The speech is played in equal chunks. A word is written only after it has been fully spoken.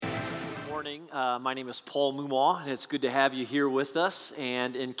morning. My name is Paul Mumaw, and it's good to have you here with us.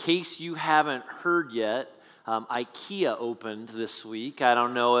 And in case you haven't heard yet, IKEA opened this week. I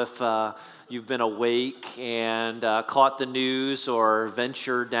don't know if you've been awake and caught the news or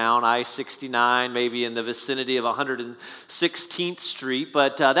ventured down I-69, maybe in the vicinity of 116th Street,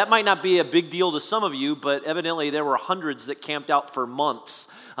 but that might not be a big deal to some of you, but evidently there were hundreds that camped out for months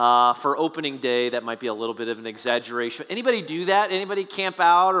for opening day. That might be a little bit of an exaggeration. Anybody do that? Anybody camp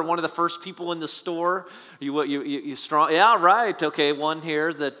out or one of the first people in the store? You strong? Yeah, right. Okay, one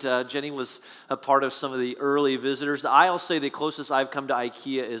here that Jenny was a part of some of the early visitors. I'll say the closest I've come to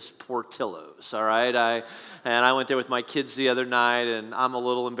IKEA is Portillo's, all right? I went there with my kids the other night, and I'm a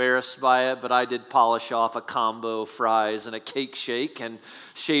little embarrassed by it, but I did polish off a combo fries and a cake shake and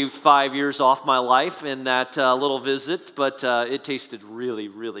shaved 5 years off my life in that little visit, but it tasted really,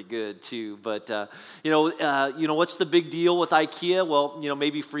 really good too. But, what's the big deal with IKEA? Well,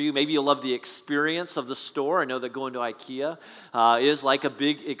 maybe for you, maybe you love the experience of the store. I know that going to IKEA is like a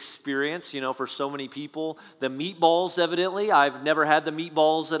big experience, for so many people. The meatballs, evidently, I've never had the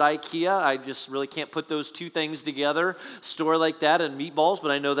meatballs at IKEA. I just really can't put those two things together, store like that and meatballs,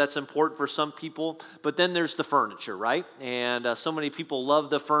 but I know that's important for some people. But then there's the furniture, right? And so many people love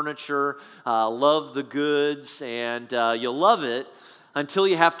the furniture, love the goods, and you love it until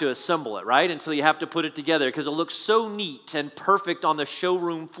you have to assemble it, right? Until you have to put it together, because it looks so neat and perfect on the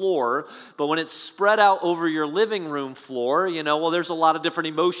showroom floor, but when it's spread out over your living room floor, there's a lot of different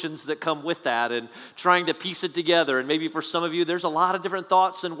emotions that come with that and trying to piece it together. And maybe for some of you, there's a lot of different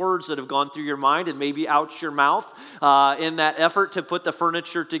thoughts and words that have gone through your mind and maybe out your mouth in that effort to put the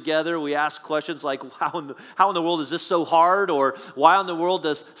furniture together. We ask questions like, how in the world is this so hard? Or why in the world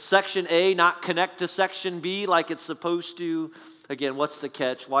does Section A not connect to Section B like it's supposed to? Again, what's the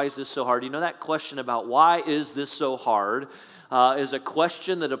catch? Why is this so hard? That question about why is this so hard is a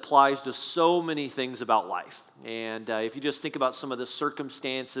question that applies to so many things about life. And if you just think about some of the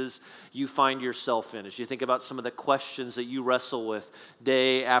circumstances you find yourself in, as you think about some of the questions that you wrestle with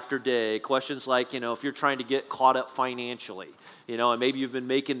day after day, questions like, if you're trying to get caught up financially, and maybe you've been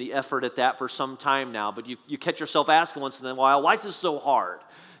making the effort at that for some time now, but you catch yourself asking once in a while, why is this so hard,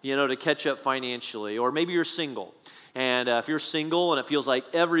 to catch up financially? Or maybe you're single. And if you're single and it feels like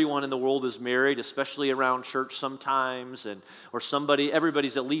everyone in the world is married, especially around church sometimes, or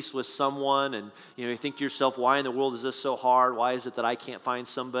everybody's at least with someone, and you think to yourself, why in the world is this so hard? Why is it that I can't find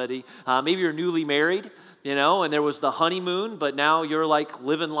somebody? Maybe you're newly married, and there was the honeymoon, but now you're like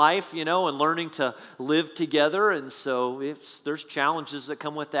living life, and learning to live together. And so there's challenges that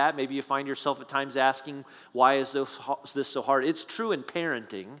come with that. Maybe you find yourself at times asking, why is this so hard? It's true in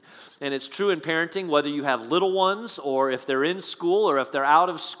parenting. And it's true in parenting whether you have little ones or if they're in school or if they're out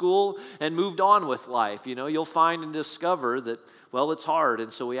of school and moved on with life. You'll find and discover that, it's hard.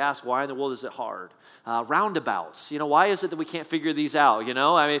 And so we ask, why in the world is it hard? Roundabouts. Why is it that we can't figure these out?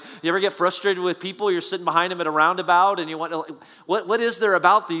 You ever get frustrated with people? You're sitting behind them at a roundabout and you wonder, what is there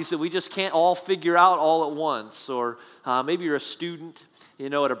about these that we just can't all figure out all at once? Or maybe you're a student,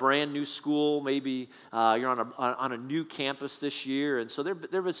 at a brand new school. Maybe you're on a new campus this year. And so there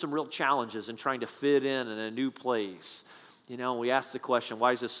have been some real challenges in trying to fit in a new place. We ask the question,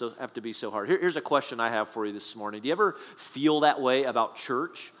 why does this have to be so hard? Here's a question I have for you this morning. Do you ever feel that way about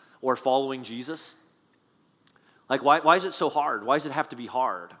church or following Jesus? Like, why is it so hard? Why does it have to be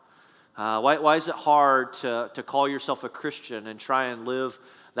hard? Why is it hard to call yourself a Christian and try and live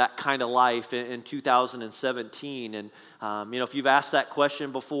that kind of life in 2017? And, if you've asked that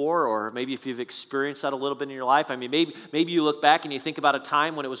question before, or maybe if you've experienced that a little bit in your life, maybe you look back and you think about a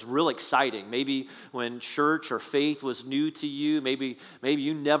time when it was real exciting. Maybe when church or faith was new to you. Maybe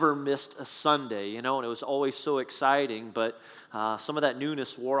you never missed a Sunday, and it was always so exciting, but some of that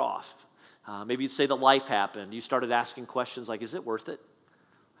newness wore off. Maybe you'd say that life happened. You started asking questions like, is it worth it?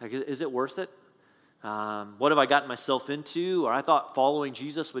 Like, is it worth it? What have I gotten myself into? Or I thought following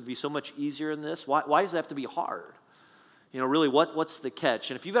Jesus would be so much easier than this. Why does it have to be hard? Really, what's the catch?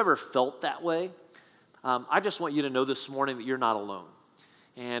 And if you've ever felt that way, I just want you to know this morning that you're not alone.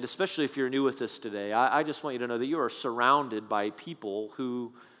 And especially if you're new with us today, I just want you to know that you are surrounded by people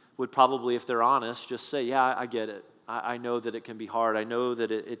who would probably, if they're honest, just say, yeah, I get it. I know that it can be hard. I know that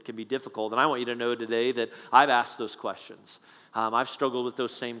it can be difficult. And I want you to know today that I've asked those questions. I've struggled with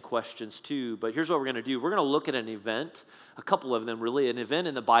those same questions too. But here's what we're going to do. We're going to look at an event, a couple of them really, an event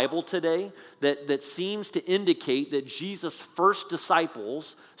in the Bible today that seems to indicate that Jesus' first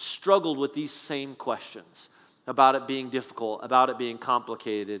disciples struggled with these same questions about it being difficult, about it being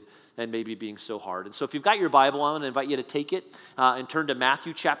complicated, and maybe being so hard. And so if you've got your Bible, I'm going to invite you to take it and turn to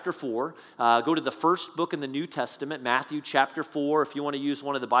Matthew chapter 4. Go to the first book in the New Testament, Matthew chapter 4. If you want to use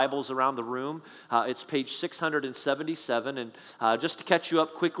one of the Bibles around the room, it's page 677. And just to catch you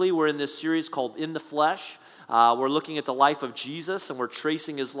up quickly, we're in this series called In the Flesh. We're looking at the life of Jesus, and we're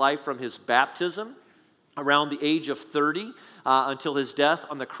tracing his life from his baptism around the age of 30 until his death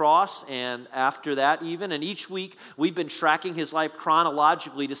on the cross, and after that even. And each week we've been tracking his life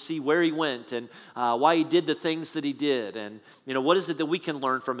chronologically to see where he went and why he did the things that he did, and what is it that we can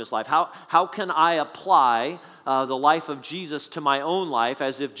learn from his life. How can I apply the life of Jesus to my own life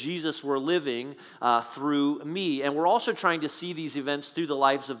as if Jesus were living through me? And we're also trying to see these events through the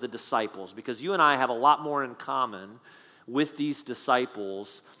lives of the disciples, because you and I have a lot more in common with these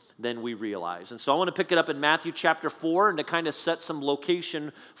disciples than we realize. And so I want to pick it up in Matthew chapter 4, and to kind of set some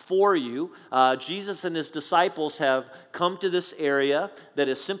location for you. Jesus and his disciples have come to this area that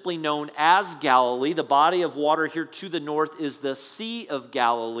is simply known as Galilee. The body of water here to the north is the Sea of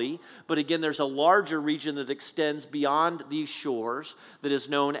Galilee. But again, there's a larger region that extends beyond these shores that is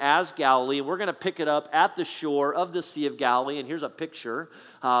known as Galilee. And we're going to pick it up at the shore of the Sea of Galilee. And here's a picture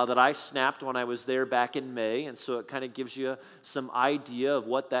that I snapped when I was there back in May. And so it kind of gives you some idea of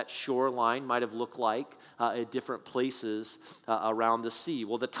what that shoreline might have looked like at different places around the sea.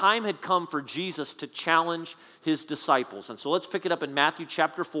 Well, the time had come for Jesus to challenge his disciples. And so let's pick it up in Matthew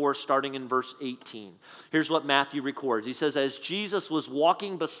chapter 4, starting in verse 18. Here's what Matthew records. He says, as Jesus was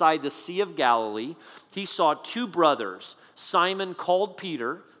walking beside the Sea of Galilee, he saw two brothers, Simon called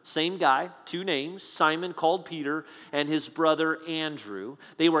Peter, same guy, two names, Simon called Peter, and his brother Andrew.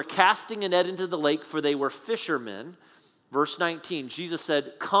 They were casting a net into the lake, for they were fishermen. Verse 19, Jesus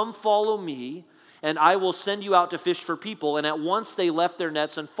said, come follow me, and I will send you out to fish for people. And at once they left their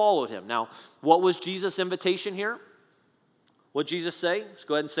nets and followed him. Now, what was Jesus' invitation here? What did Jesus say? Let's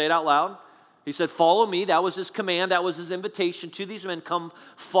go ahead and say it out loud. He said, follow me. That was his command. That was his invitation to these men. Come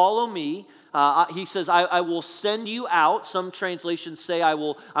follow me. He says, I will send you out. Some translations say, I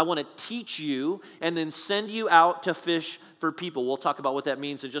want to teach you and then send you out to fish for people. We'll talk about what that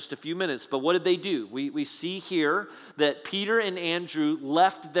means in just a few minutes. But what did they do? We see here that Peter and Andrew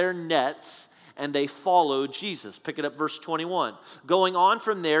left their nets and they followed Jesus. Pick it up, verse 21. Going on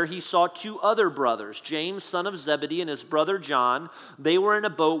from there, he saw two other brothers, James, son of Zebedee, and his brother John. They were in a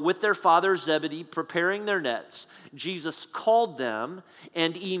boat with their father Zebedee, preparing their nets. Jesus called them,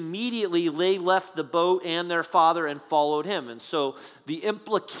 and immediately they left the boat and their father and followed him. And so the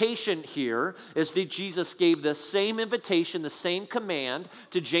implication here is that Jesus gave the same invitation, the same command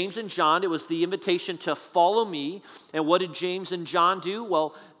to James and John. It was the invitation to follow me. And what did James and John do?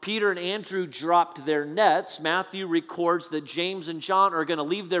 Well, Peter and Andrew dropped their nets. Matthew records that James and John are going to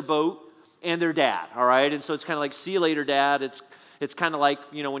leave their boat and their dad, all right? And so it's kind of like, see you later, Dad. It's kind of like,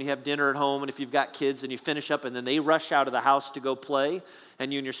 when you have dinner at home and if you've got kids and you finish up and then they rush out of the house to go play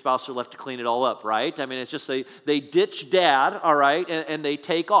and you and your spouse are left to clean it all up, right? I mean, it's just they ditch Dad, all right, and they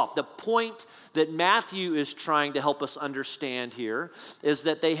take off. The point that Matthew is trying to help us understand here is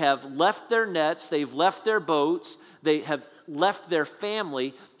that they have left their nets, they've left their boats, they have left their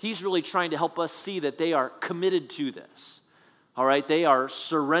family. He's really trying to help us see that they are committed to this. All right, they are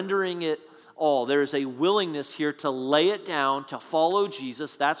surrendering it all. There is a willingness here to lay it down, to follow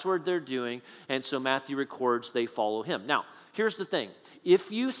Jesus. That's what they're doing. And so Matthew records they follow him. Now, here's the thing.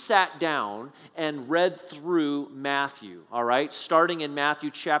 If you sat down and read through Matthew, all right, starting in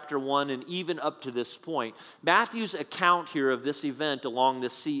Matthew chapter 1 and even up to this point, Matthew's account here of this event along the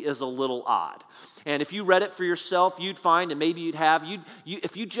sea is a little odd. And if you read it for yourself, you'd find, and maybe you'd have,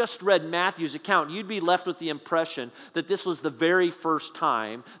 if you just read Matthew's account, you'd be left with the impression that this was the very first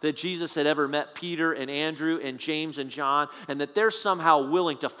time that Jesus had ever met Peter and Andrew and James and John, and that they're somehow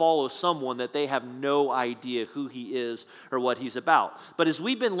willing to follow someone that they have no idea who he is or what he's about. But as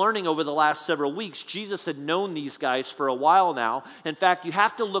we've been learning over the last several weeks, Jesus had known these guys for a while now. In fact, you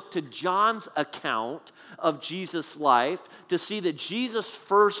have to look to John's account of Jesus' life to see that Jesus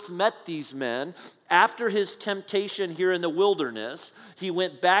first met these men after his temptation here in the wilderness. He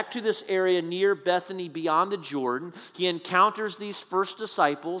went back to this area near Bethany beyond the Jordan. He encounters these first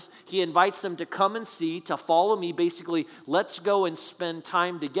disciples. He invites them to come and see, to follow me. Basically, let's go and spend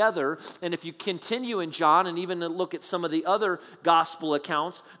time together. And if you continue in John and even look at some of the other gospel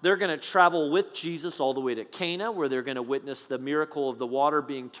accounts, they're going to travel with Jesus all the way to Cana, where they're going to witness the miracle of the water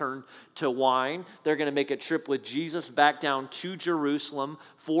being turned to wine. They're going to make a trip with Jesus back down to Jerusalem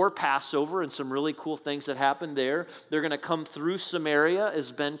for Passover and some really cool things that happen there. They're going to come through Samaria,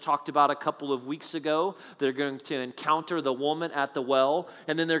 as Ben talked about a couple of weeks ago. They're going to encounter the woman at the well,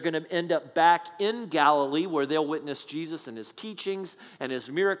 and then they're going to end up back in Galilee where they'll witness Jesus and his teachings and his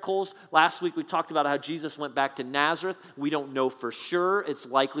miracles. Last week we talked about how Jesus went back to Nazareth. We don't know for sure. It's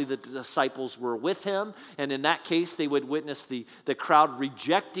likely that the disciples were with him, and in that case they would witness the crowd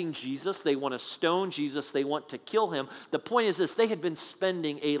rejecting Jesus. They want to stone Jesus. They want to kill him. The point is this: they had been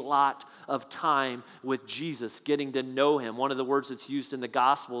spending a lot of time with Jesus, getting to know him. One of the words that's used in the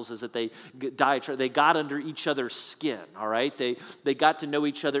Gospels is that they got under each other's skin, all right? They got to know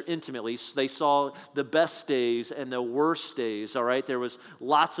each other intimately. So they saw the best days and the worst days, all right? There was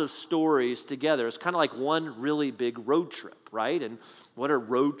lots of stories together. It's kind of like one really big road trip, right? And what are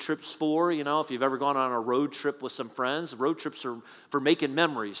road trips for? You know, if you've ever gone on a road trip with some friends, road trips are for making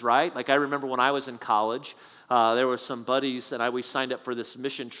memories, right? Like I remember when I was in college, there were some buddies, and we signed up for this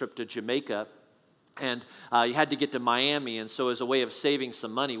mission trip to Jamaica, and you had to get to Miami, and so as a way of saving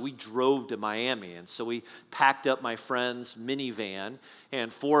some money, we drove to Miami, and so we packed up my friend's minivan,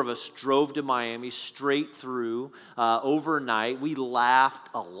 and 4 of us drove to Miami straight through overnight. We laughed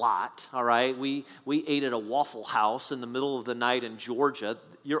a lot, all right? We ate at a Waffle House in the middle of the night in Georgia.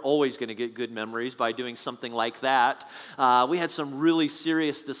 You're always going to get good memories by doing something like that. We had some really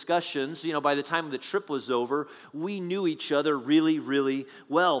serious discussions. You know, by the time the trip was over, we knew each other really, really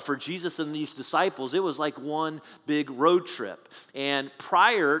well. For Jesus and these disciples, it was like one big road trip. And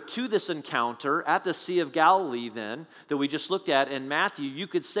prior to this encounter at the Sea of Galilee then, that we just looked at in Matthew, you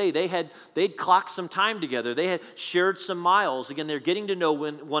could say they'd clocked some time together. They had shared some miles. Again, they're getting to know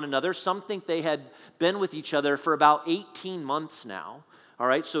one another. Some think they had been with each other for about 18 months now. All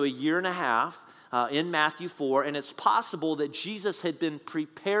right, so a year and a half in Matthew 4, and it's possible that Jesus had been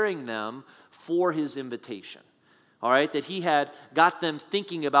preparing them for his invitation. All right, that he had got them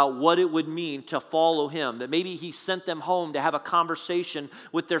thinking about what it would mean to follow him, that maybe he sent them home to have a conversation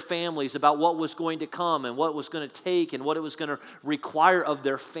with their families about what was going to come and what was going to take and what it was going to require of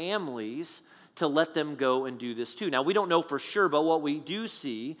their families to let them go and do this too. Now, we don't know for sure, but what we do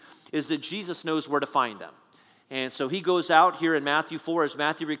see is that Jesus knows where to find them. And so he goes out here in Matthew 4, as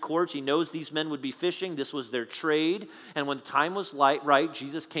Matthew records, he knows these men would be fishing. This was their trade. And when the time was right,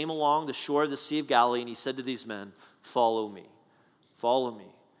 Jesus came along the shore of the Sea of Galilee, and he said to these men, "Follow me. Follow me.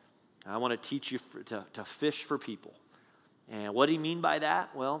 I want to teach you to fish for people." And what do you mean by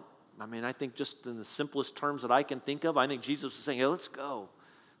that? Well, I mean, I think just in the simplest terms that I can think of, I think Jesus is saying, "Hey, let's go.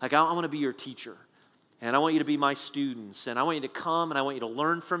 Like, I want to be your teacher. And I want you to be my students, and I want you to come, and I want you to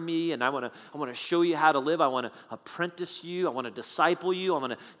learn from me, and I want to show you how to live. I want to apprentice you. I want to disciple you. I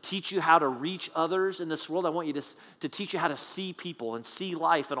want to teach you how to reach others in this world. I want you to teach you how to see people and see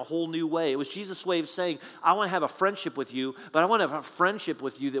life in a whole new way." It was Jesus' way of saying, I want to have a friendship with you, but I want to have a friendship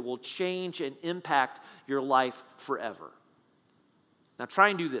with you that will change and impact your life forever. Now try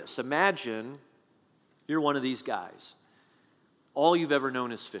and do this. Imagine you're one of these guys. All you've ever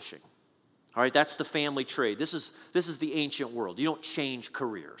known is fishing. All right, that's the family trade. This is the ancient world. You don't change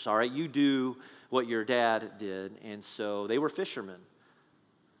careers, all right? You do what your dad did, and so they were fishermen.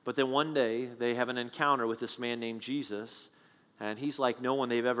 But then one day, they have an encounter with this man named Jesus, and he's like no one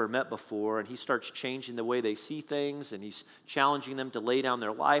they've ever met before, and he starts changing the way they see things, and he's challenging them to lay down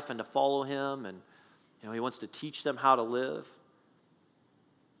their life and to follow him, and he wants to teach them how to live.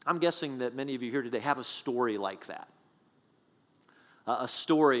 I'm guessing that many of you here today have a story like that. A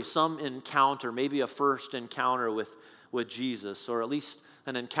story, some encounter, maybe a first encounter with Jesus, or at least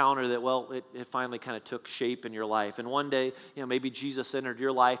an encounter that, it finally kind of took shape in your life. And one day, maybe Jesus entered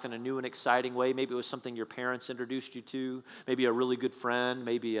your life in a new and exciting way. Maybe it was something your parents introduced you to, maybe a really good friend,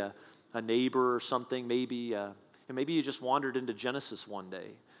 maybe a neighbor or something. Maybe you just wandered into Genesis one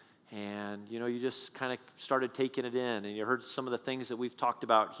day. And, you just kind of started taking it in, and you heard some of the things that we've talked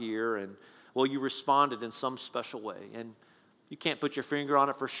about here, and, you responded in some special way. And you can't put your finger on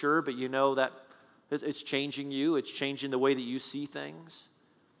it for sure, but you know that it's changing you. It's changing the way that you see things.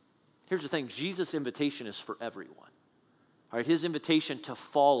 Here's the thing. Jesus' invitation is for everyone. All right, his invitation to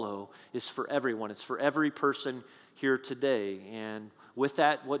follow is for everyone. It's for every person here today. And with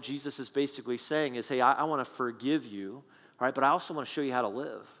that, what Jesus is basically saying is, hey, I want to forgive you, all right, but I also want to show you how to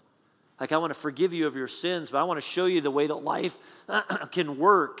live. Like, I want to forgive you of your sins, but I want to show you the way that life can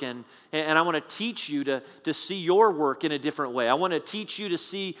work. And I want to teach you to see your work in a different way. I want to teach you to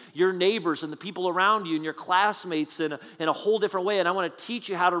see your neighbors and the people around you and your classmates in a whole different way. And I want to teach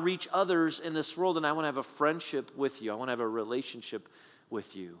you how to reach others in this world. And I want to have a friendship with you. I want to have a relationship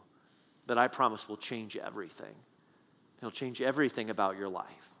with you that I promise will change everything. It'll change everything about your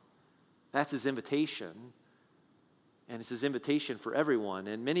life. That's his invitation. And it's his invitation for everyone.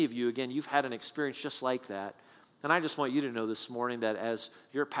 And many of you, again, you've had an experience just like that. And I just want you to know this morning that as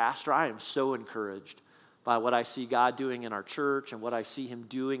your pastor, I am so encouraged by what I see God doing in our church and what I see him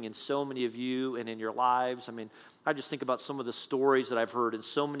doing in so many of you and in your lives. I mean, I just think about some of the stories that I've heard and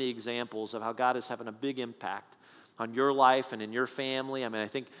so many examples of how God is having a big impact on your life and in your family. I mean, I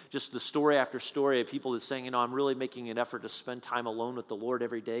think just the story after story of people that saying, I'm really making an effort to spend time alone with the Lord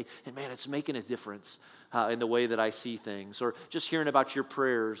every day. And man, it's making a difference in the way that I see things. Or just hearing about your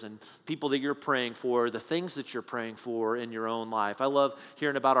prayers and people that you're praying for, the things that you're praying for in your own life. I love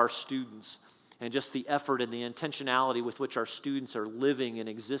hearing about our students and just the effort and the intentionality with which our students are living and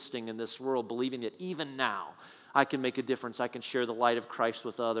existing in this world, believing that even now, I can make a difference. I can share the light of Christ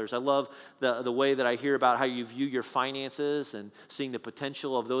with others. I love the way that I hear about how you view your finances and seeing the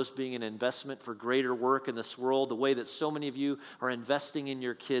potential of those being an investment for greater work in this world, the way that so many of you are investing in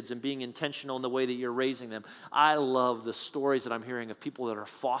your kids and being intentional in the way that you're raising them. I love the stories that I'm hearing of people that are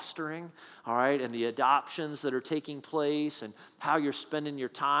fostering, all right, and the adoptions that are taking place and how you're spending your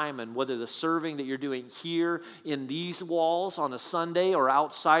time and whether the serving that you're doing here in these walls on a Sunday or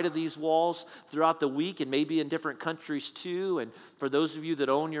outside of these walls throughout the week and maybe in different countries too. And for those of you that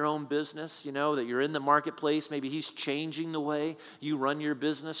own your own business, that you're in the marketplace, maybe he's changing the way you run your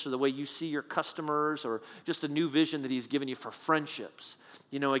business or the way you see your customers or just a new vision that he's given you for friendships,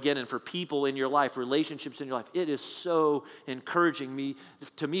 again, and for people in your life, relationships in your life. It is so encouraging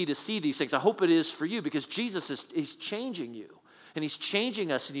to me to see these things. I hope it is for you because Jesus is changing you. And he's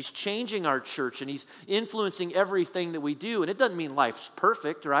changing us, and he's changing our church, and he's influencing everything that we do. And it doesn't mean life's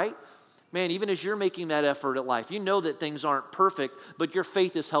perfect, right? Man, even as you're making that effort at life, you know that things aren't perfect, but your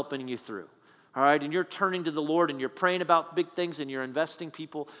faith is helping you through. All right, and you're turning to the Lord, and you're praying about big things, and you're investing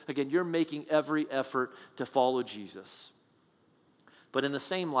people. Again, you're making every effort to follow Jesus. But in the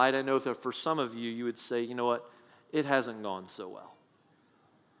same light, I know that for some of you, you would say, you know what? It hasn't gone so well.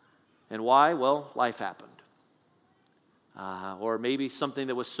 And why? Well, life happened. Or maybe something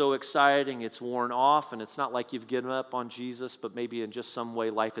that was so exciting, it's worn off, and it's not like you've given up on Jesus, but maybe in just some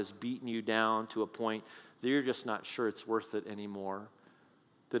way life has beaten you down to a point that you're just not sure it's worth it anymore,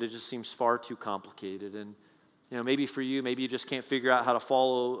 that it just seems far too complicated. And maybe for you, maybe you just can't figure out how to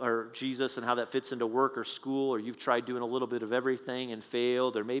follow Jesus and how that fits into work or school, or you've tried doing a little bit of everything and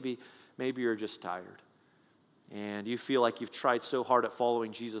failed, or maybe you're just tired. And you feel like you've tried so hard at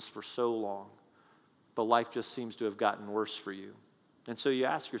following Jesus for so long, but life just seems to have gotten worse for you. And so you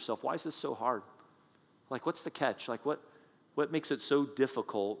ask yourself, why is this so hard? Like, what's the catch? Like, what makes it so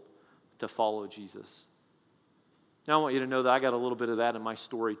difficult to follow Jesus? Now, I want you to know that I got a little bit of that in my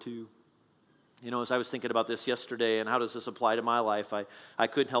story, too. As I was thinking about this yesterday and how does this apply to my life, I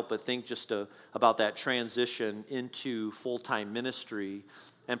couldn't help but think just about that transition into full-time ministry,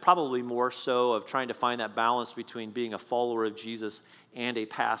 and probably more so of trying to find that balance between being a follower of Jesus and a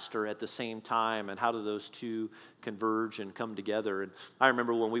pastor at the same time, and how do those two converge and come together. And I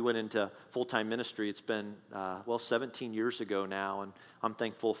remember when we went into full-time ministry, it's been, 17 years ago now, and I'm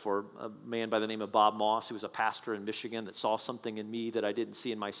thankful for a man by the name of Bob Moss, who was a pastor in Michigan that saw something in me that I didn't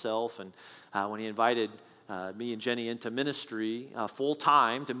see in myself, and when he invited me and Jenny into ministry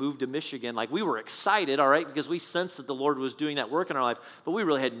full-time to move to Michigan, like we were excited, all right, because we sensed that the Lord was doing that work in our life, but we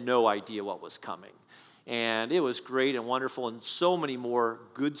really had no idea what was coming. And it was great and wonderful, and so many more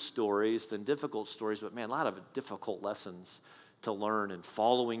good stories than difficult stories, but man, a lot of difficult lessons to learn in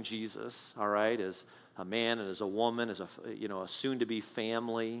following Jesus, all right, as a man and as a woman, as a soon-to-be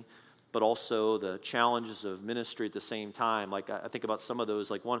family, but also the challenges of ministry at the same time. Like I think about some of those,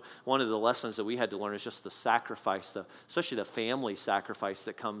 like one of the lessons that we had to learn is just the sacrifice, especially the family sacrifice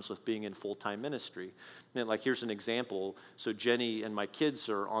that comes with being in full-time ministry. And like here's an example. So Jenny and my kids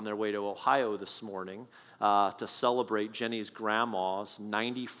are on their way to Ohio this morning to celebrate Jenny's grandma's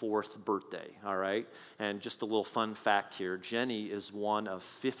 94th birthday, all right? And just a little fun fact here, Jenny is one of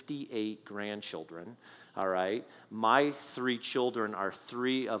 58 grandchildren. All right. My 3 children are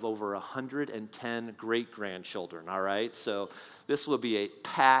 3 of over 110 great-grandchildren. All right. So this will be a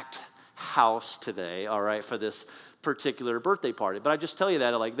packed house today, all right, for this particular birthday party. But I just tell you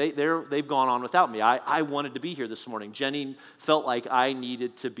that, like, they've gone on without me. I wanted to be here this morning. Jenny felt like I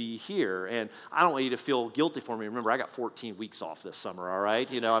needed to be here. And I don't want you to feel guilty for me. Remember, I got 14 weeks off this summer, all right?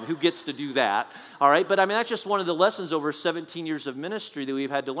 Who gets to do that, all right? But, that's just one of the lessons over 17 years of ministry that we've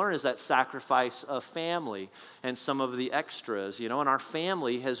had to learn is that sacrifice of family and some of the extras, and our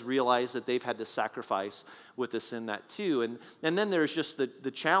family has realized that they've had to sacrifice with us in that too. And then there's just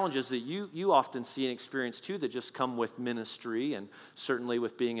the challenges that you often see and experience too that just come come with ministry and certainly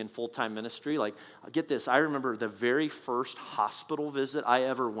with being in full-time ministry. Like, get this, I remember the very first hospital visit I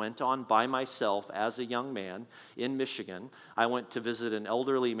ever went on by myself as a young man in Michigan. I went to visit an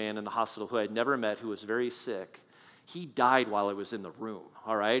elderly man in the hospital who I had never met, who was very sick. He died while I was in the room,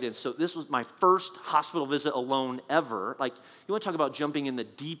 all right? And so this was my first hospital visit alone ever. Like, you want to talk about jumping in the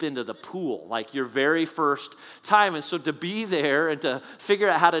deep end of the pool, like your very first time. And so to be there and to figure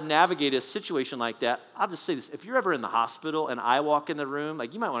out how to navigate a situation like that, I'll just say this. If you're ever in the hospital and I walk in the room,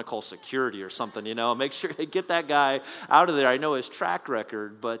 like, you might want to call security or something, make sure to get that guy out of there. I know his track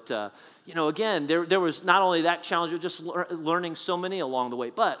record, but again, there was not only that challenge, but just learning so many along the way.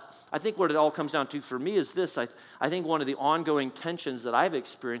 But I think what it all comes down to for me is this. I think one of the ongoing tensions that I've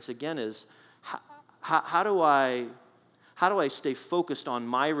experienced, again, is how do I stay focused on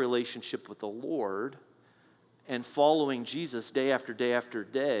my relationship with the Lord and following Jesus day after day after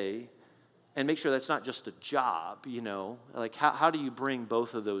day, and make sure that's not just a job, Like, how do you bring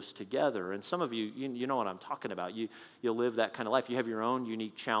both of those together? And some of you, you know what I'm talking about. You'll live that kind of life. You have your own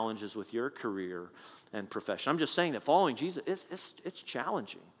unique challenges with your career and profession. I'm just saying that following Jesus, it's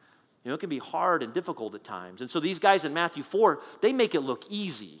challenging. It can be hard and difficult at times. And so these guys in Matthew 4, they make it look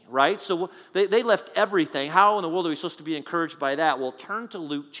easy, right? So they left everything. How in the world are we supposed to be encouraged by that? Well, turn to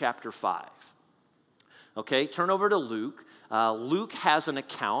Luke chapter 5. Okay, turn over to Luke. Luke has an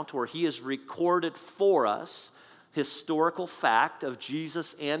account where he has recorded for us historical fact of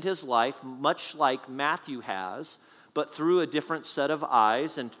Jesus and his life, much like Matthew has, but through a different set of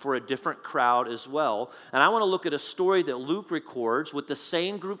eyes and for a different crowd as well. And I want to look at a story that Luke records with the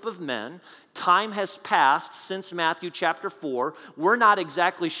same group of men. Time has passed since Matthew chapter 4. We're not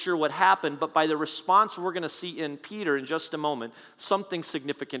exactly sure what happened, but by the response we're going to see in Peter in just a moment, something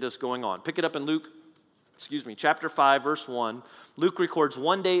significant is going on. Pick it up in Luke, chapter 5, verse 1. Luke records,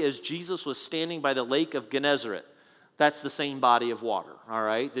 one day as Jesus was standing by the lake of Gennesaret. That's the same body of water, all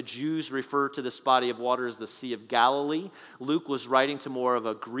right? The Jews refer to this body of water as the Sea of Galilee. Luke was writing to more of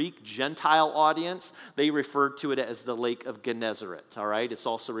a Greek Gentile audience. They referred to it as the Lake of Gennesaret, all right? It's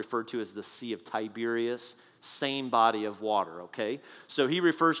also referred to as the Sea of Tiberias. Same body of water, okay? So he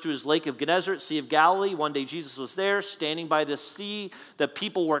refers to his Lake of Gennesaret, Sea of Galilee. One day Jesus was there, standing by the sea. The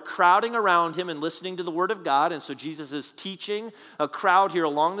people were crowding around him and listening to the word of God. And so Jesus is teaching a crowd here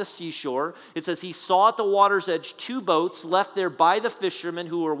along the seashore. It says he saw at the water's edge 2 boats left there by the fishermen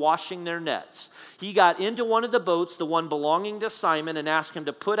who were washing their nets. He got into one of the boats, the one belonging to Simon, and asked him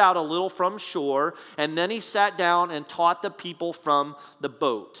to put out a little from shore. And then he sat down and taught the people from the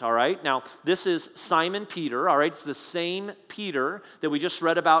boat, all right? Now, this is Simon Peter. All right, it's the same Peter that we just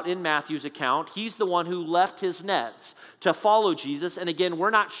read about in Matthew's account. He's the one who left his nets to follow Jesus. And again, we're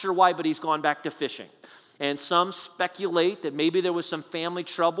not sure why, but he's gone back to fishing. And some speculate that maybe there was some family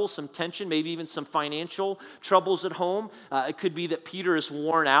trouble, some tension, maybe even some financial troubles at home. It could be that Peter is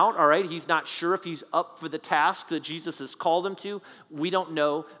worn out, all right? He's not sure if he's up for the task that Jesus has called him to. We don't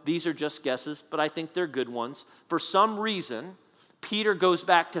know. These are just guesses, but I think they're good ones. For some reason, Peter goes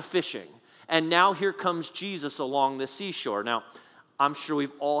back to fishing. And now here comes Jesus along the seashore. Now, I'm sure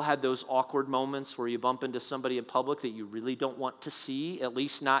we've all had those awkward moments where you bump into somebody in public that you really don't want to see, at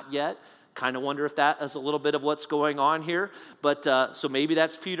least not yet. Kind of wonder if that is a little bit of what's going on here. But so maybe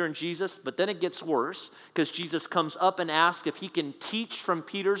that's Peter and Jesus. But then it gets worse because Jesus comes up and asks if he can teach from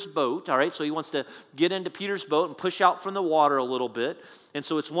Peter's boat. All right, so he wants to get into Peter's boat and push out from the water a little bit. And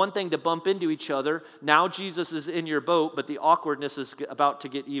so it's one thing to bump into each other. Now Jesus is in your boat, but the awkwardness is about to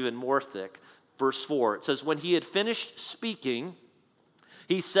get even more thick. Verse 4, it says, when he had finished speaking,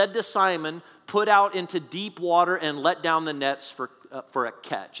 he said to Simon, put out into deep water and let down the nets for a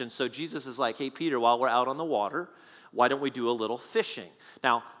catch. And so Jesus is like, hey, Peter, while we're out on the water, why don't we do a little fishing?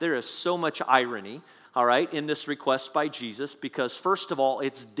 Now, there is so much irony, all right, in this request by Jesus, because first of all,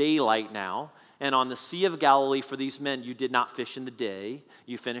 it's daylight now. And on the Sea of Galilee, for these men, you did not fish in the day.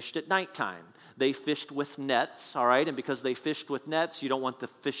 You finished at nighttime. They fished with nets, all right? And because they fished with nets, you don't want the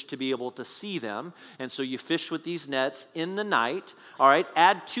fish to be able to see them. And so you fish with these nets in the night, all right?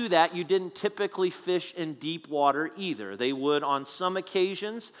 Add to that, you didn't typically fish in deep water either. They would on some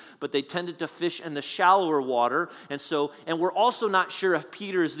occasions, but they tended to fish in the shallower water. And we're also not sure if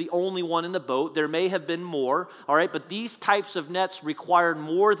Peter is the only one in the boat. There may have been more, all right? But these types of nets required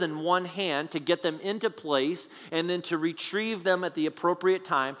more than one hand to get them into place and then to retrieve them at the appropriate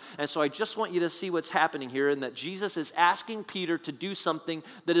time. And so I just want you to see what's happening here, and that Jesus is asking Peter to do something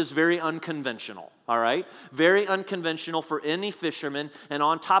that is very unconventional, all right? Very unconventional for any fisherman. And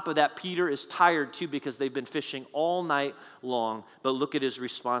on top of that, Peter is tired too because they've been fishing all night long. But look at his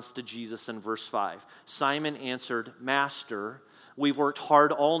response to Jesus in verse 5. Simon answered, Master, we've worked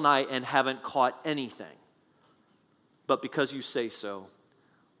hard all night and haven't caught anything. but because you say so,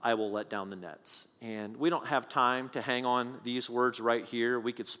 I will let down the nets. And we don't have time to hang on these words right here.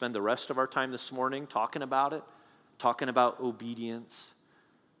 We could spend the rest of our time this morning talking about it, talking about obedience.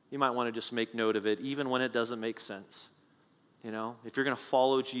 You might want to just make note of it, even when it doesn't make sense. You know, if you're going to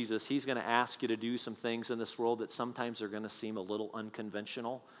follow Jesus, he's going to ask you to do some things in this world that sometimes are going to seem a little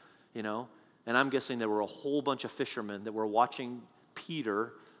unconventional, you know. And I'm guessing there were a whole bunch of fishermen that were watching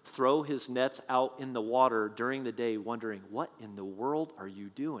Peter throw his nets out in the water during the day, wondering, what in the world are you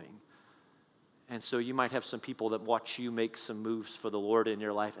doing? And so you might have some people that watch you make some moves for the Lord in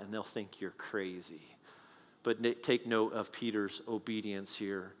your life, and they'll think you're crazy. But take note of Peter's obedience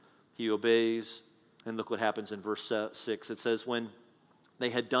here. He obeys, and look what happens in verse 6. It says, when they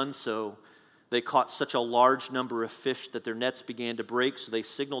had done so, they caught such a large number of fish that their nets began to break, so they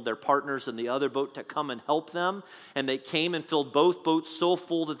signaled their partners in the other boat to come and help them, and they came and filled both boats so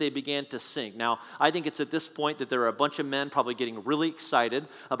full that they began to sink. Now, I think it's at this point that there are a bunch of men probably getting really excited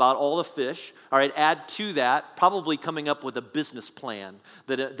about all the fish. All right, add to that, probably coming up with a business plan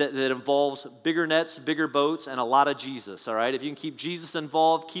that involves bigger nets, bigger boats, and a lot of Jesus, all right? If you can keep Jesus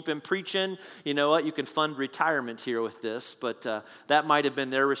involved, keep him preaching, you know what? You can fund retirement here with this, but that might have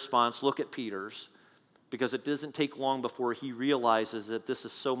been their response. Look at Peter. Because it doesn't take long before he realizes that this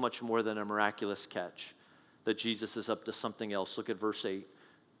is so much more than a miraculous catch, that Jesus is up to something else. Look at verse 8.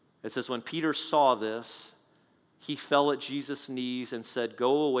 It says, when Peter saw this, he fell at Jesus' knees and said,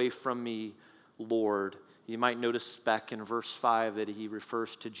 go away from me, Lord. You might notice back in verse 5 that he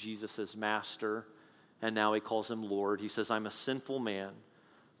refers to Jesus as master, and now he calls him Lord. He says, I'm a sinful man,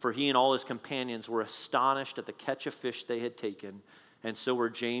 for he and all his companions were astonished at the catch of fish they had taken. And so were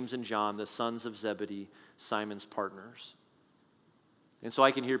James and John, the sons of Zebedee, Simon's partners. And so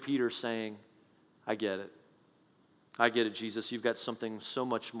I can hear Peter saying, I get it. I get it, Jesus. You've got something so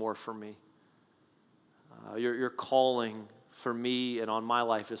much more for me. Your calling for me and on my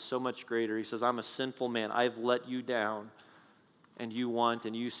life is so much greater. He says, I'm a sinful man. I've let you down. And you want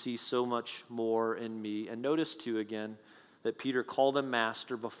and you see so much more in me. And notice, too, again, that Peter called him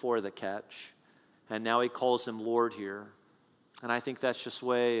master before the catch. And now he calls him Lord here. And I think that's just the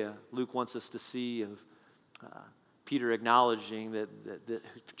way Luke wants us to see of Peter acknowledging that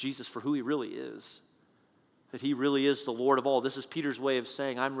Jesus for who he really is, that he really is the Lord of all. This is Peter's way of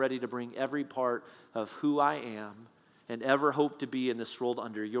saying, I'm ready to bring every part of who I am and ever hope to be in this world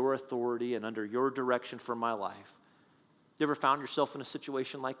under your authority and under your direction for my life. You ever found yourself in a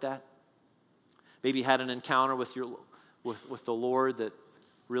situation like that? Maybe had an encounter with the Lord that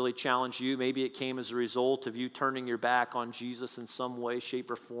really challenged you. Maybe it came as a result of you turning your back on Jesus in some way,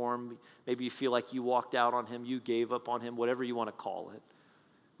 shape, or form. Maybe you feel like you walked out on him, you gave up on him, whatever you want to call it.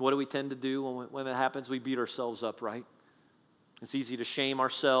 What do we tend to do when that happens? We beat ourselves up, right? It's easy to shame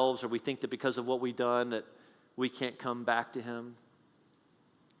ourselves, or we think that because of what we've done that we can't come back to him.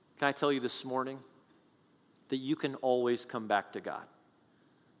 Can I tell you this morning that you can always come back to God?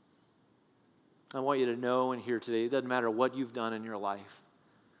 I want you to know and hear today, it doesn't matter what you've done in your life.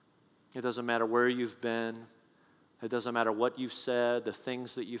 It doesn't matter where you've been. It doesn't matter what you've said, the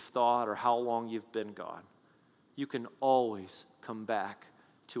things that you've thought, or how long you've been gone. You can always come back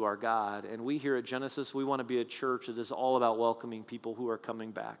to our God. And we here at Genesis, we want to be a church that is all about welcoming people who are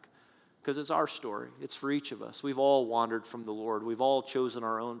coming back. Because it's our story. It's for each of us. We've all wandered from the Lord. We've all chosen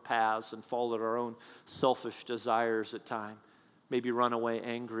our own paths and followed our own selfish desires at times. Maybe run away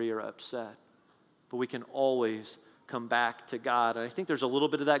angry or upset. But we can always come back to God. And I think there's a little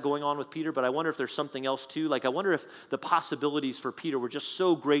bit of that going on with Peter, but I wonder if there's something else too. Like I wonder if the possibilities for Peter were just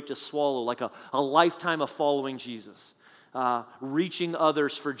so great to swallow, like a lifetime of following Jesus. Reaching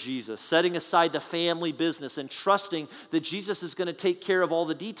others for Jesus, setting aside the family business and trusting that Jesus is going to take care of all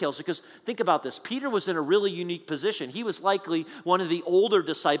the details. Because think about this, Peter was in a really unique position. He was likely one of the older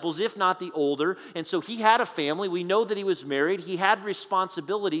disciples, if not the older, and so he had a family. We know that he was married. He had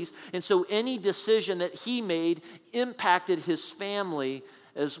responsibilities, and so any decision that he made impacted his family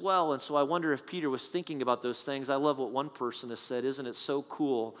as well. And so I wonder if Peter was thinking about those things. I love what one person has said. Isn't it so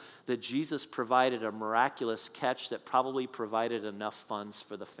cool that Jesus provided a miraculous catch that probably provided enough funds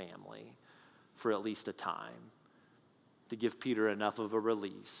for the family for at least a time to give Peter enough of a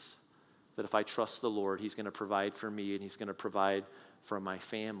release that if I trust the Lord, he's going to provide for me and he's going to provide for my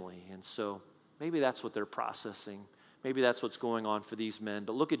family. And so maybe that's what they're processing. Maybe that's what's going on for these men.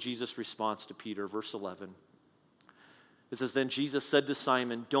 But look at Jesus' response to Peter, verse 11. It says, then Jesus said to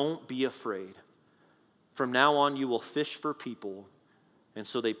Simon, don't be afraid. From now on you will fish for people. And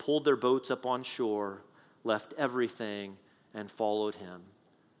so they pulled their boats up on shore, left everything, and followed him.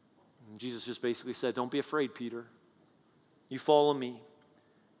 And Jesus just basically said, don't be afraid, Peter. You follow me.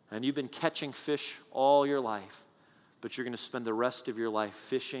 And you've been catching fish all your life. but you're going to spend the rest of your life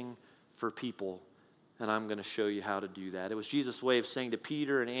fishing for people, and I'm going to show you how to do that. It was Jesus' way of saying to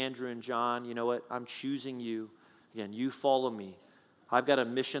Peter and Andrew and John, you know what? I'm choosing you. Again, you follow me. I've got a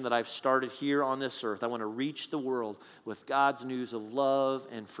mission that I've started here on this earth. I want to reach the world with God's news of love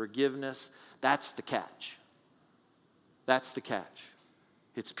and forgiveness. That's the catch. That's the catch.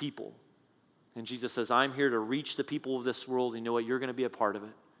 It's people. And Jesus says, I'm here to reach the people of this world. You know what? You're going to be a part of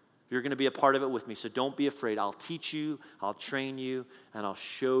it. You're going to be a part of it with me. So don't be afraid. I'll teach you, I'll train you, and I'll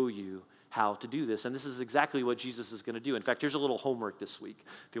show you how to do this. And this is exactly what Jesus is going to do. In fact, here's a little homework this week.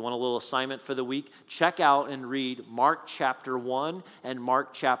 If you want a little assignment for the week, check out and read Mark chapter 1 and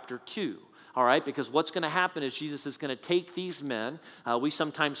Mark chapter 2. All right, because what's going to happen is Jesus is going to take these men, we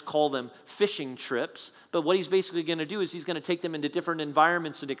sometimes call them fishing trips, but what he's basically going to do is he's going to take them into different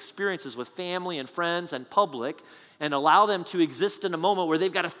environments and experiences with family and friends and public and allow them to exist in a moment where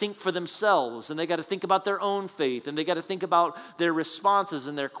they've got to think for themselves and they got to think about their own faith and they got to think about their responses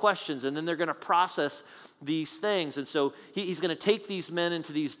and their questions, and then they're going to process these things. And so he's going to take these men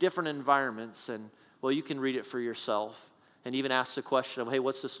into these different environments, and well, you can read it for yourself. And even ask the question of, hey,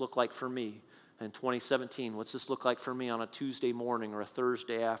 what's this look like for me in 2017? What's this look like for me on a Tuesday morning or a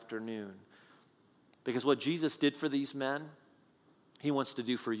Thursday afternoon? Because what Jesus did for these men, he wants to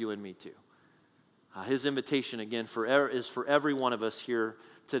do for you and me too. His invitation, again, is for every one of us here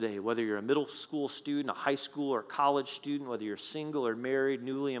today, whether you're a middle school student, a high school or college student, whether you're single or married,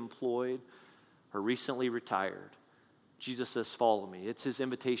 newly employed, or recently retired. Jesus says, follow me. It's his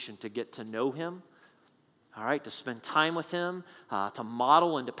invitation to get to know him, all right, to spend time with him, to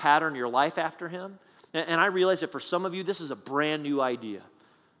model and to pattern your life after him. And I realize that for some of you, this is a brand new idea.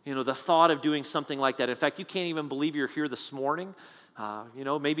 You know, the thought of doing something like that. In fact, you can't even believe you're here this morning.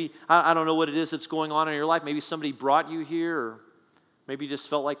 Maybe, I don't know what it is that's going on in your life. Maybe somebody brought you here, or maybe you just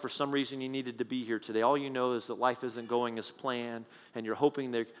felt like for some reason you needed to be here today. All you know is that life isn't going as planned, and you're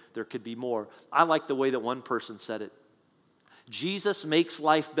hoping there could be more. I like the way that one person said it. Jesus makes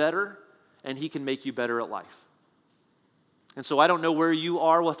life better, and he can make you better at life. And so I don't know where you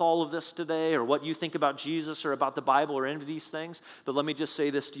are with all of this today or what you think about Jesus or about the Bible or any of these things, but let me just say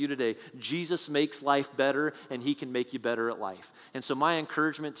this to you today. Jesus makes life better, and he can make you better at life. And so my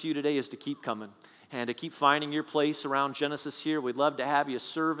encouragement to you today is to keep coming and to keep finding your place around Genesis here. We'd love to have you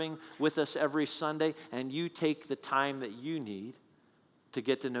serving with us every Sunday, and you take the time that you need to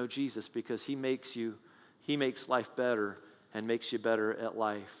get to know Jesus, because he makes life better and makes you better at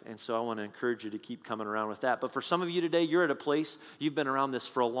life. And so I want to encourage you to keep coming around with that. But for some of you today, you're at a place, you've been around this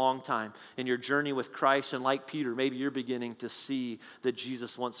for a long time in your journey with Christ, and like Peter, maybe you're beginning to see that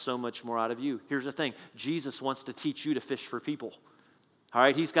Jesus wants so much more out of you. Here's the thing, Jesus wants to teach you to fish for people. All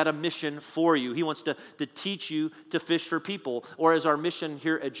right, he's got a mission for you. He wants to teach you to fish for people, or as our mission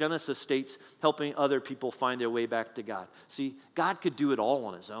here at Genesis states, helping other people find their way back to God. See, God could do it all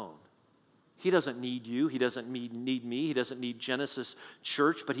on his own. He doesn't need you. He doesn't need me. He doesn't need Genesis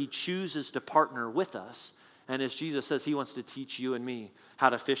Church, but he chooses to partner with us. And as Jesus says, he wants to teach you and me how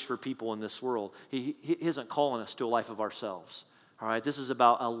to fish for people in this world. He isn't calling us to a life of ourselves. All right, this is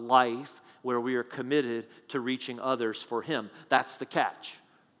about a life where we are committed to reaching others for him. That's the catch.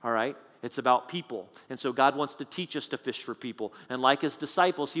 All right? It's about people. And so God wants to teach us to fish for people. And like his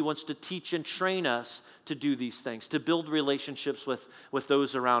disciples, he wants to teach and train us to do these things, to build relationships with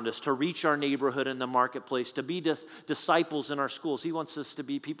those around us, to reach our neighborhood and the marketplace, to be disciples in our schools. He wants us to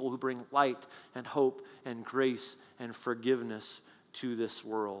be people who bring light and hope and grace and forgiveness to this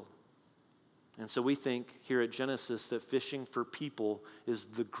world. And so we think here at Genesis that fishing for people is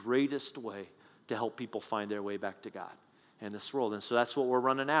the greatest way to help people find their way back to God in this world. And so that's what we're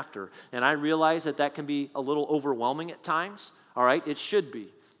running after. And I realize that can be a little overwhelming at times. All right, it should be.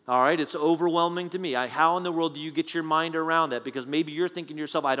 All right, it's overwhelming to me. How in the world do you get your mind around that? Because maybe you're thinking to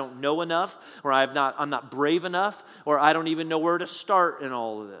yourself, I don't know enough, or I'm not brave enough, or I don't even know where to start in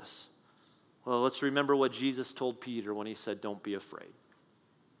all of this. Well, let's remember what Jesus told Peter when he said, don't be afraid.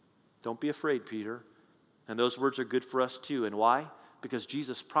 Don't be afraid, Peter. And those words are good for us too. And why? Because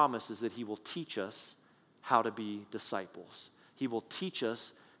Jesus promises that he will teach us how to be disciples. He will teach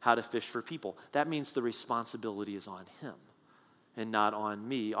us how to fish for people. That means the responsibility is on him and not on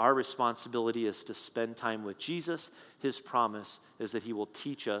me. Our responsibility is to spend time with Jesus. His promise is that he will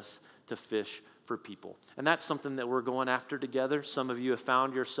teach us to fish for people. And that's something that we're going after together. Some of you have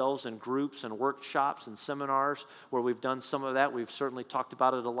found yourselves in groups and workshops and seminars where we've done some of that. We've certainly talked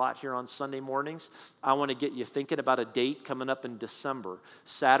about it a lot here on Sunday mornings. I want to get you thinking about a date coming up in December.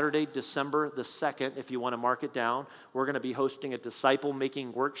 Saturday, December the 2nd, if you want to mark it down, we're going to be hosting a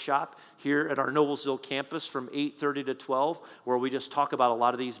disciple-making workshop here at our Noblesville campus from 8:30 to 12, where we just talk about a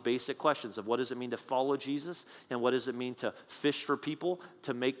lot of these basic questions of what does it mean to follow Jesus and what does it mean to fish for people,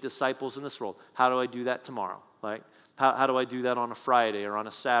 to make disciples in this world. How do I do that tomorrow? Like, how do I do that on a Friday or on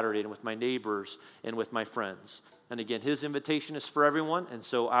a Saturday and with my neighbors and with my friends? And again, his invitation is for everyone, and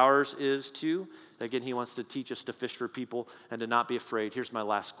so ours is too. Again, he wants to teach us to fish for people and to not be afraid. Here's my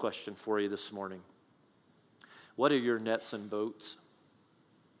last question for you this morning. What are your nets and boats?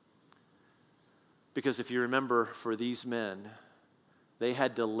 Because if you remember, for these men, they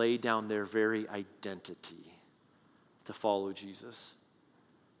had to lay down their very identity to follow Jesus.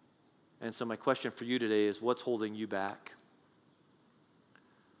 And so my question for you today is, what's holding you back?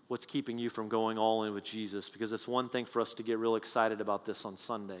 What's keeping you from going all in with Jesus? Because it's one thing for us to get real excited about this on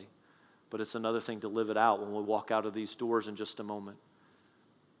Sunday, but it's another thing to live it out when we walk out of these doors in just a moment.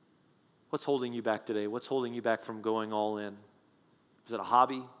 What's holding you back today? What's holding you back from going all in? Is it a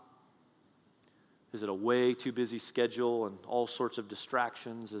hobby? Is it a way too busy schedule and all sorts of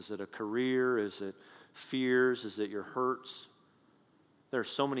distractions? Is it a career? Is it fears? Is it your hurts? There are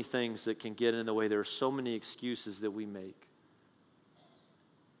so many things that can get in the way. There are so many excuses that we make.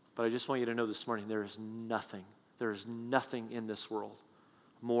 But I just want you to know this morning, there is nothing in this world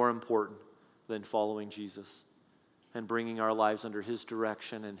more important than following Jesus and bringing our lives under his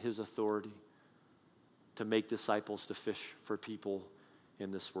direction and his authority to make disciples, to fish for people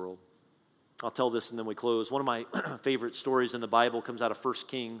in this world. I'll tell this and then we close. One of my favorite stories in the Bible comes out of 1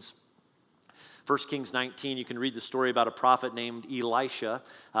 Kings. 1 Kings 19, you can read the story about a prophet named Elisha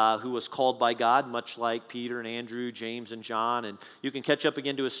who was called by God, much like Peter and Andrew, James and John. And you can catch up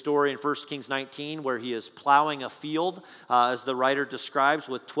again to his story in 1 Kings 19 where he is plowing a field, as the writer describes,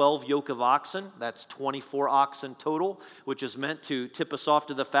 with 12 yoke of oxen. That's 24 oxen total, which is meant to tip us off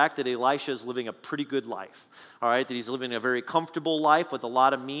to the fact that Elisha is living a pretty good life. All right, that he's living a very comfortable life with a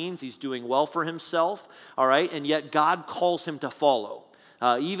lot of means. He's doing well for himself. All right, and yet God calls him to follow.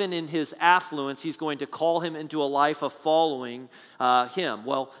 Even in his affluence, he's going to call him into a life of following him.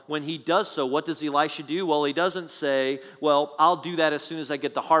 Well, when he does so, what does Elisha do? Well, he doesn't say, well, I'll do that as soon as I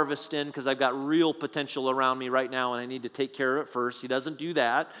get the harvest in because I've got real potential around me right now and I need to take care of it first. He doesn't do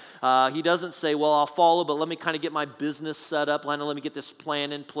that. He doesn't say, well, I'll follow, but let me kind of get my business set up. Let me get this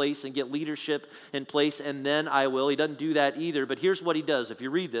plan in place and get leadership in place, and then I will. He doesn't do that either. But here's what he does. If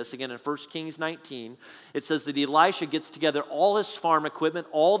you read this, again, in 1 Kings 19, it says that Elisha gets together all his farm equipment,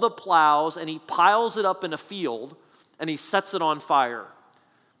 all the plows, and he piles it up in a field and he sets it on fire.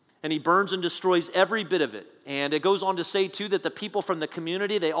 And he burns and destroys every bit of it. And it goes on to say, too, that the people from the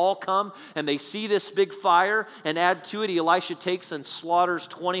community, they all come and they see this big fire, and add to it, Elisha takes and slaughters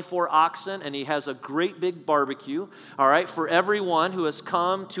 24 oxen, and he has a great big barbecue, all right, for everyone who has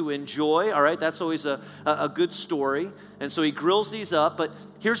come to enjoy, all right? That's always a good story. And so he grills these up, but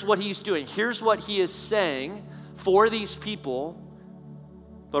here's what he's doing. Here's what he is saying for these people,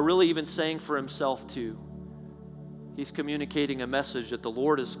 but really even saying for himself, too. He's communicating a message that the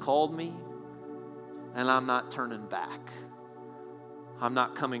Lord has called me, and I'm not turning back. I'm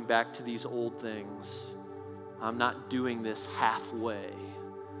not coming back to these old things. I'm not doing this halfway.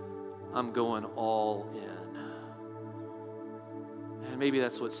 I'm going all in. And maybe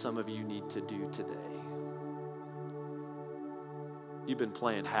that's what some of you need to do today. You've been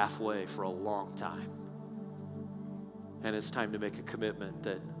playing halfway for a long time. And it's time to make a commitment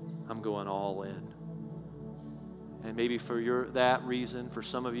that I'm going all in. And maybe for that reason, for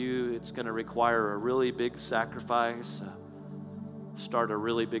some of you, it's going to require a really big sacrifice, start a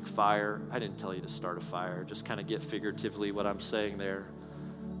really big fire. I didn't tell you to start a fire, just kind of get figuratively what I'm saying there.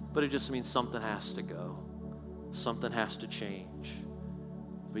 But it just means something has to go. Something has to change.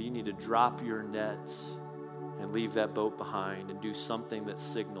 But you need to drop your nets and leave that boat behind and do something that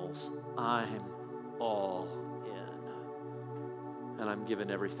signals, I'm all in. And I'm giving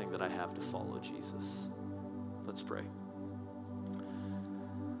everything that I have to follow Jesus. Let's pray.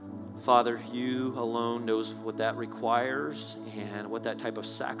 Father, you alone knows what that requires and what that type of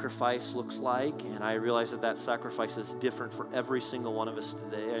sacrifice looks like. And I realize that sacrifice is different for every single one of us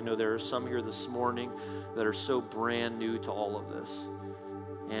today. I know there are some here this morning that are so brand new to all of this.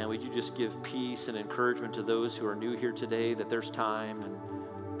 And would you just give peace and encouragement to those who are new here today, that there's time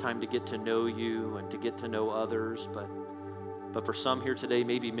to get to know you and to get to know others. But for some here today,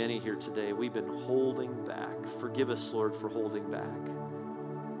 maybe many here today, we've been holding back. Forgive us, Lord, for holding back.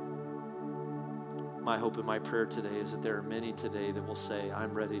 My hope and my prayer today is that there are many today that will say,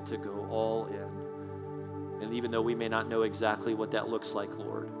 I'm ready to go all in. And even though we may not know exactly what that looks like,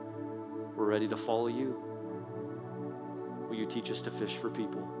 Lord, we're ready to follow you. Will you teach us to fish for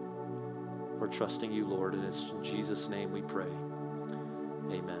people? We're trusting you, Lord, and it's in Jesus' name we pray.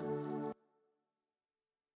 Amen.